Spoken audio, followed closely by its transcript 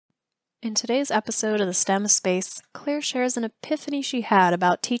In today's episode of the STEM Space, Claire shares an epiphany she had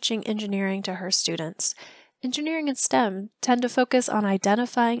about teaching engineering to her students. Engineering and STEM tend to focus on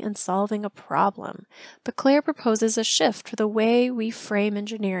identifying and solving a problem, but Claire proposes a shift for the way we frame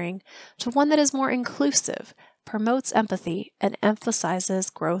engineering to one that is more inclusive, promotes empathy, and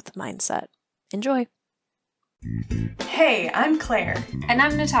emphasizes growth mindset. Enjoy! Hey, I'm Claire. And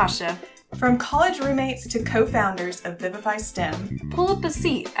I'm Natasha. From college roommates to co-founders of Vivify STEM, pull up a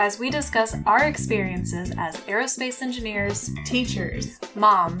seat as we discuss our experiences as aerospace engineers, teachers,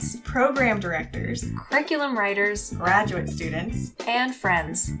 moms, program directors, curriculum writers, graduate students, and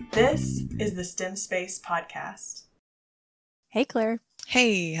friends. This is the STEM Space Podcast. Hey, Claire.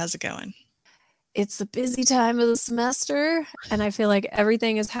 Hey, how's it going? It's the busy time of the semester, and I feel like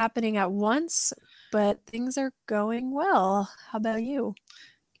everything is happening at once, but things are going well. How about you?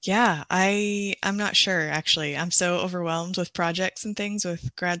 Yeah, I'm not sure, actually. I'm so overwhelmed with projects and things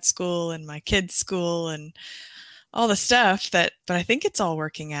with grad school and my kids' school and all the stuff but I think it's all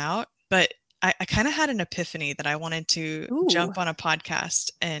working out. But I kind of had an epiphany that I wanted to jump on a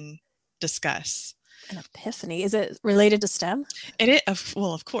podcast and discuss. An epiphany? Is it related to STEM? It is,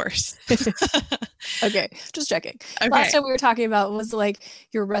 well, of course. Okay, just checking. Okay. Last time we were talking about was like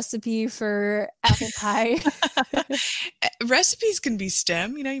your recipe for apple pie. Recipes can be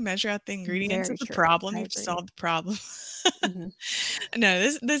STEM. You measure out the ingredients of the problem. You have to solve the problem. Mm-hmm. No,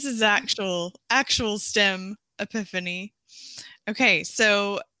 this is actual STEM epiphany. Okay,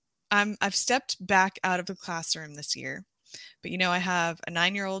 so I've stepped back out of the classroom this year. But I have a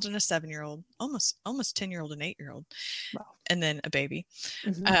 9-year-old and a 7-year-old, almost 10-year-old and 8-year-old, wow. And then a baby.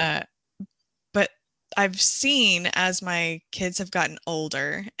 Mm-hmm. But I've seen as my kids have gotten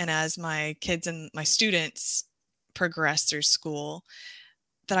older and as my kids and my students progress through school,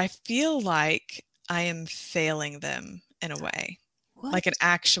 that I feel like I am failing them in a way. What? Like an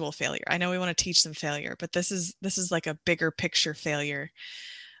actual failure. I know we want to teach them failure, but this is like a bigger picture failure.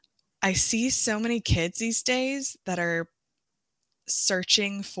 I see so many kids these days that are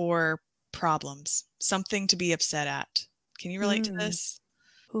searching for problems, something to be upset at. Can you relate to this?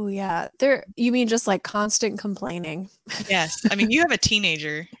 Oh, yeah. You mean just like constant complaining? Yes. I mean, you have a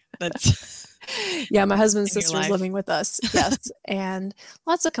teenager that's... Yeah, my husband's sister's living with us. Yes. And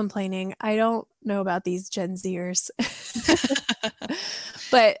lots of complaining. I don't know about these Gen Zers.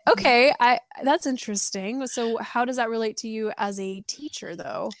 But okay, that's interesting. So how does that relate to you as a teacher,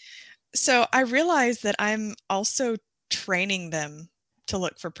 though? So I realize that I'm also training them to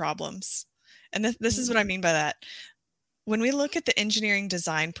look for problems. And this is what I mean by that. When we look at the engineering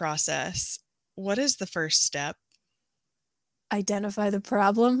design process, what is the first step? Identify the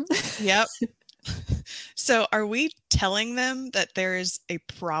problem. Yep. So are we telling them that there is a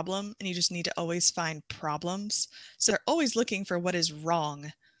problem and you just need to always find problems? So they're always looking for what is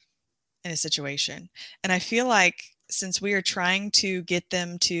wrong in a situation. And I feel like since we are trying to get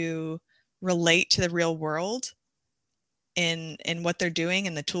them to relate to the real world in what they're doing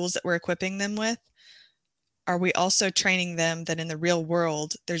and the tools that we're equipping them with, are we also training them that in the real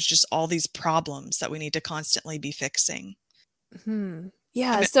world, there's just all these problems that we need to constantly be fixing?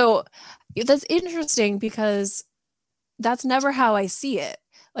 Yeah, so that's interesting because that's never how I see it.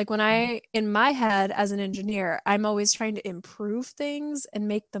 Like in my head as an engineer, I'm always trying to improve things and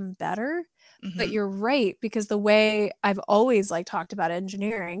make them better. Mm-hmm. But you're right, because the way I've always talked about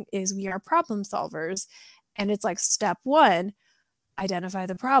engineering is we are problem solvers. And it's like step one, identify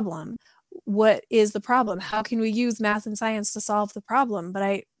the problem. What is the problem? How can we use math and science to solve the problem? But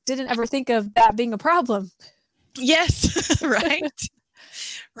I didn't ever think of that being a problem. Yes, right.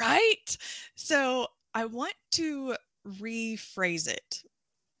 Right. So I want to rephrase it.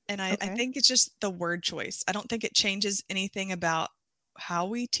 And I think it's just the word choice. I don't think it changes anything about how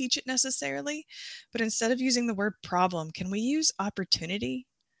we teach it necessarily. But instead of using the word problem, can we use opportunity?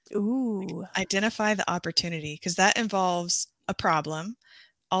 Ooh. Identify the opportunity, because that involves a problem,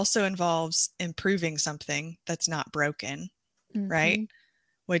 also involves improving something that's not broken, right?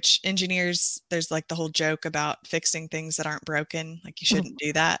 Which engineers, there's like the whole joke about fixing things that aren't broken. Like you shouldn't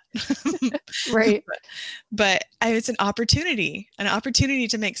do that. Right. But it's an opportunity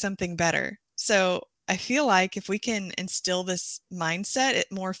to make something better. So I feel like if we can instill this mindset, it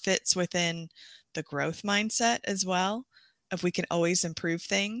more fits within the growth mindset as well. If we can always improve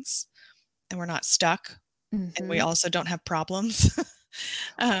things and we're not stuck and we also don't have problems.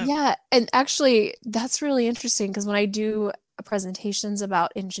 Yeah. And actually, that's really interesting because when I do presentations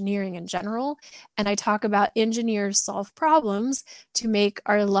about engineering in general, and I talk about engineers solve problems to make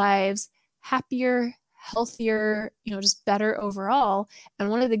our lives happier, healthier, just better overall. And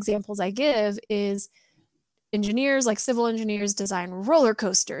one of the examples I give is engineers, like civil engineers, design roller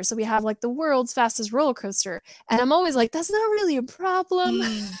coasters. So we have like the world's fastest roller coaster. And I'm always like, that's not really a problem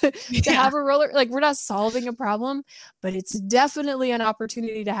to have a roller. Like, we're not solving a problem, but it's definitely an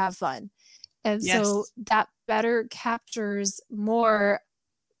opportunity to have fun. And so that better captures more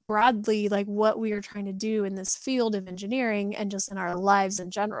broadly like what we are trying to do in this field of engineering and just in our lives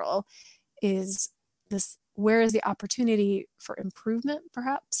in general is this, where is the opportunity for improvement,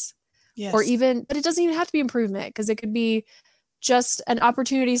 perhaps? Yes. Or even, but it doesn't even have to be improvement, because it could be just an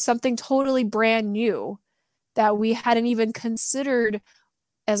opportunity, something totally brand new that we hadn't even considered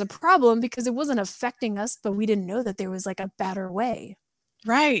as a problem because it wasn't affecting us, but we didn't know that there was like a better way.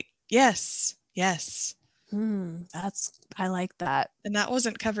 Right. Yes. Yes. I like that. And that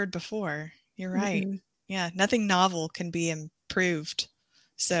wasn't covered before. You're right. Yeah. Nothing novel can be improved.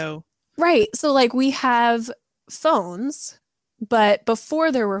 So. Right. So like we have phones, but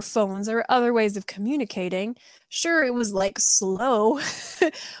before there were phones, there were other ways of communicating. Sure, it was like slow,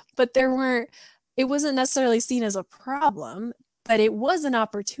 but it wasn't necessarily seen as a problem, but it was an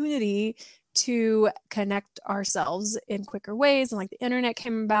opportunity to connect ourselves in quicker ways. And like the internet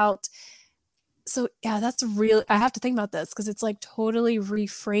came about. So yeah, I have to think about this because it's like totally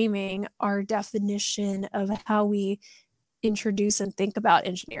reframing our definition of how we introduce and think about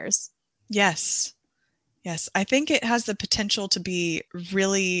engineers. Yes. Yes. I think it has the potential to be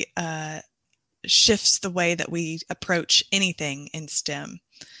really shifts the way that we approach anything in STEM.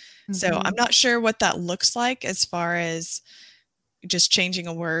 So I'm not sure what that looks like as far as just changing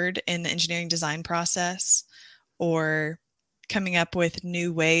a word in the engineering design process or coming up with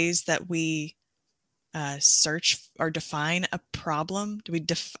new ways that we search or define a problem.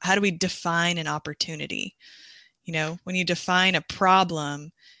 How do we define an opportunity? You know, when you define a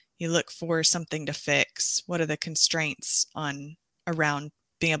problem, you look for something to fix. What are the constraints around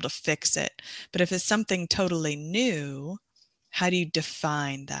being able to fix it? But if it's something totally new, how do you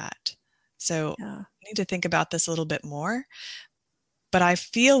define that? So I need to think about this a little bit more. But I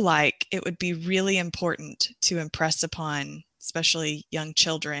feel like it would be really important to impress upon, especially young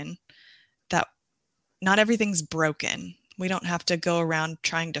children, that not everything's broken. We don't have to go around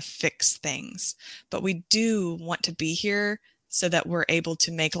trying to fix things, but we do want to be here so that we're able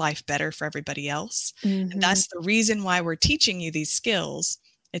to make life better for everybody else. And that's the reason why we're teaching you these skills.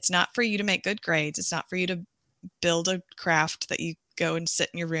 It's not for you to make good grades. It's not for you to build a craft that you go and sit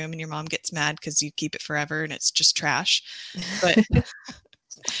in your room and your mom gets mad because you keep it forever and it's just trash. But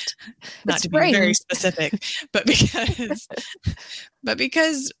not to be very specific, but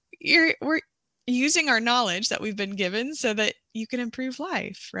because we're using our knowledge that we've been given so that you can improve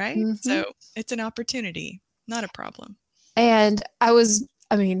life, right? So it's an opportunity, not a problem. And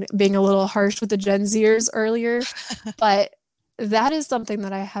being a little harsh with the Gen Zers earlier, but that is something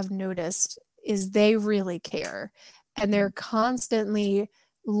that I have noticed is they really care. And they're constantly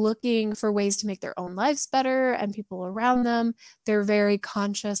looking for ways to make their own lives better and people around them. They're very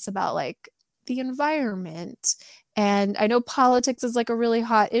conscious about like the environment. And I know politics is like a really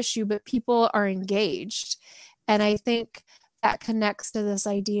hot issue, but people are engaged. And I think that connects to this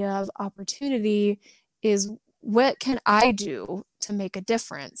idea of opportunity is what can I do to make a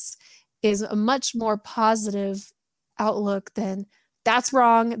difference is a much more positive outlook than that's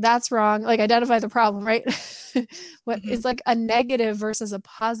wrong, like identify the problem, right? What is like a negative versus a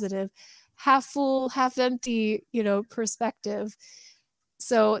positive, half full, half empty, perspective.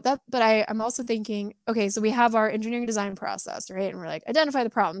 So I'm also thinking, okay, so we have our engineering design process, right? And we're like, identify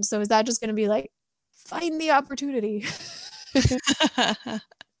the problem. So is that just going to be like, find the opportunity?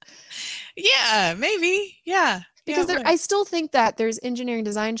 Yeah, maybe. Yeah. Because I still think that there's engineering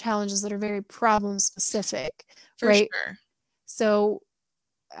design challenges that are very problem specific, right? For sure. So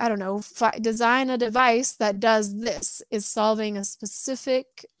I don't know, design a device that does this is solving a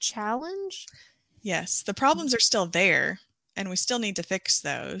specific challenge. Yes, the problems are still there and we still need to fix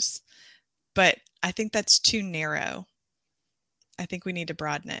those. But I think that's too narrow. I think we need to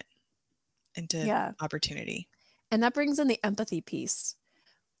broaden it into opportunity. And that brings in the empathy piece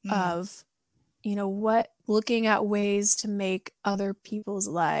of, looking at ways to make other people's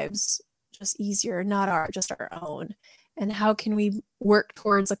lives just easier, not just our own. And how can we work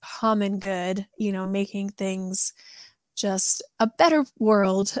towards a common good, making things just a better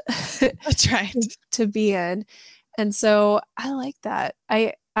world. That's right. to be in. And so I like that.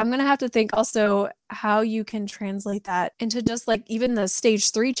 I'm going to have to think also how you can translate that into just like even the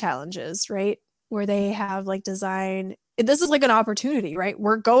stage 3 challenges, right? Where they have like design. This is like an opportunity, right?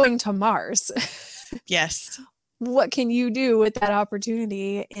 We're going to Mars. Yes. What can you do with that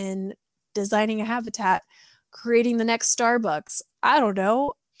opportunity in designing a habitat, creating the next Starbucks? I don't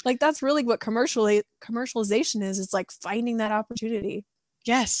know. Like that's really what commercialization is. It's like finding that opportunity.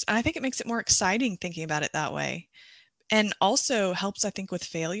 Yes. And I think it makes it more exciting thinking about it that way. And also helps, I think, with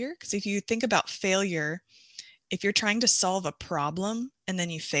failure. Because if you think about failure, if you're trying to solve a problem and then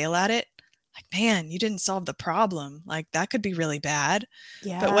you fail at it, like, man, you didn't solve the problem. Like that could be really bad.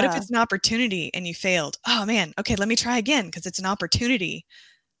 Yeah. But what if it's an opportunity and you failed? Oh man, okay, let me try again because it's an opportunity.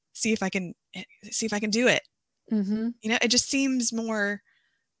 See if I can do it. Mm-hmm. You know, it just seems more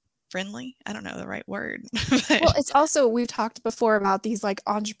friendly. I don't know the right word. Well, it's also, we've talked before about these like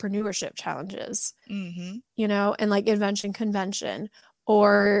entrepreneurship challenges, mm-hmm. you know, and like Invention Convention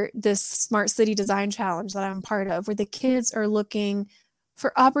or this Smart City Design Challenge that I'm part of, where the kids are looking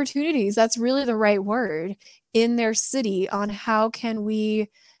for opportunities. That's really the right word in their city on how can we,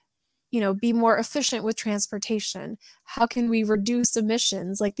 you know, be more efficient with transportation? How can we reduce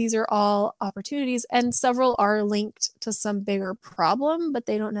emissions? Like these are all opportunities, and several are linked to some bigger problem, but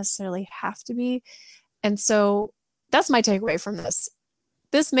they don't necessarily have to be. And so that's my takeaway from this.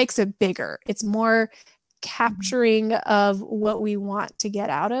 This makes it bigger. It's more capturing of what we want to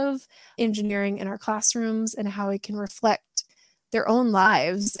get out of engineering in our classrooms and how it can reflect their own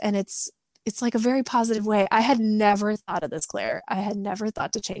lives. And it's like a very positive way. I had never thought of this, Claire. I had never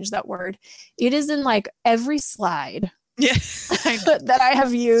thought to change that word. It is in like every slide that I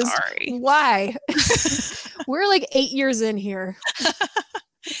have used. Sorry. Why? We're like 8 years in here.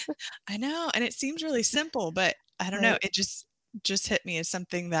 I know. And it seems really simple, but I don't know. It just hit me as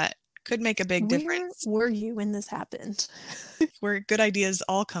something that could make a big difference. Where were you when this happened? Where good ideas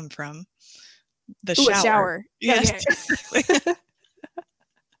all come from. The shower. Yes. Okay.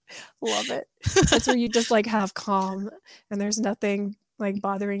 Love it. That's where you just like have calm and there's nothing like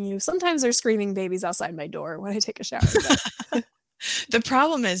bothering you. Sometimes there's screaming babies outside my door when I take a shower. The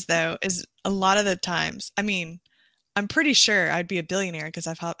problem is though, is a lot of the times, I mean, I'm pretty sure I'd be a billionaire because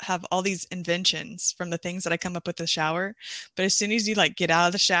I have all these inventions from the things that I come up with in the shower. But as soon as you like get out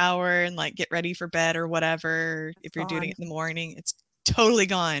of the shower and like get ready for bed or whatever, if you're doing it in the morning, it's totally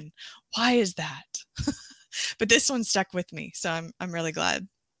gone. Why is that? But this one stuck with me. So I'm really glad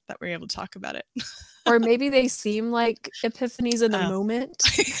that we're able to talk about it. Or maybe they seem like epiphanies in the moment.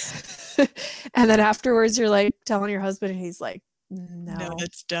 And then afterwards you're like telling your husband and he's like, no,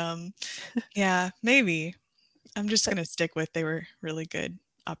 that's dumb. Yeah, maybe. I'm just going to stick with they were really good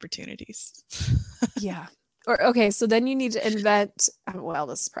opportunities. Yeah. Or okay, so then you need to invent, well,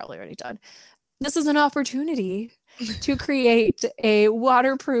 this is probably already done. This is an opportunity to create a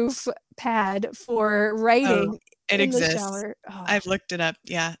waterproof pad for writing. It exists. The shower. I've looked it up.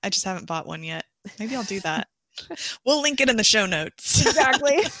 Yeah, I just haven't bought one yet. Maybe I'll do that. We'll link it in the show notes.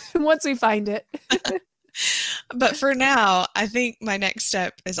 Exactly. Once we find it. But for now, I think my next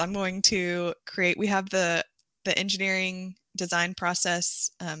step is I'm going to create, we have the engineering design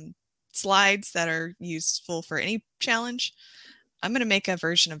process slides that are useful for any challenge. I'm going to make a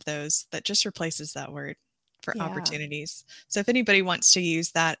version of those that just replaces that word for opportunities. So if anybody wants to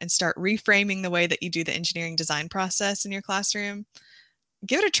use that and start reframing the way that you do the engineering design process in your classroom,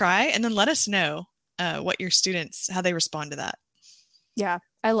 give it a try and then let us know what your students, how they respond to that. Yeah,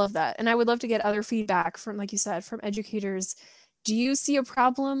 I love that. And I would love to get other feedback from, like you said, from educators. Do you see a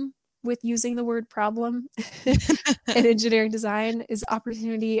problem with using the word problem in engineering design? Is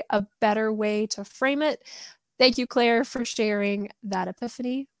opportunity a better way to frame it? Thank you, Claire, for sharing that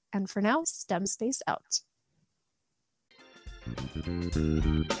epiphany. And for now, STEM Space out.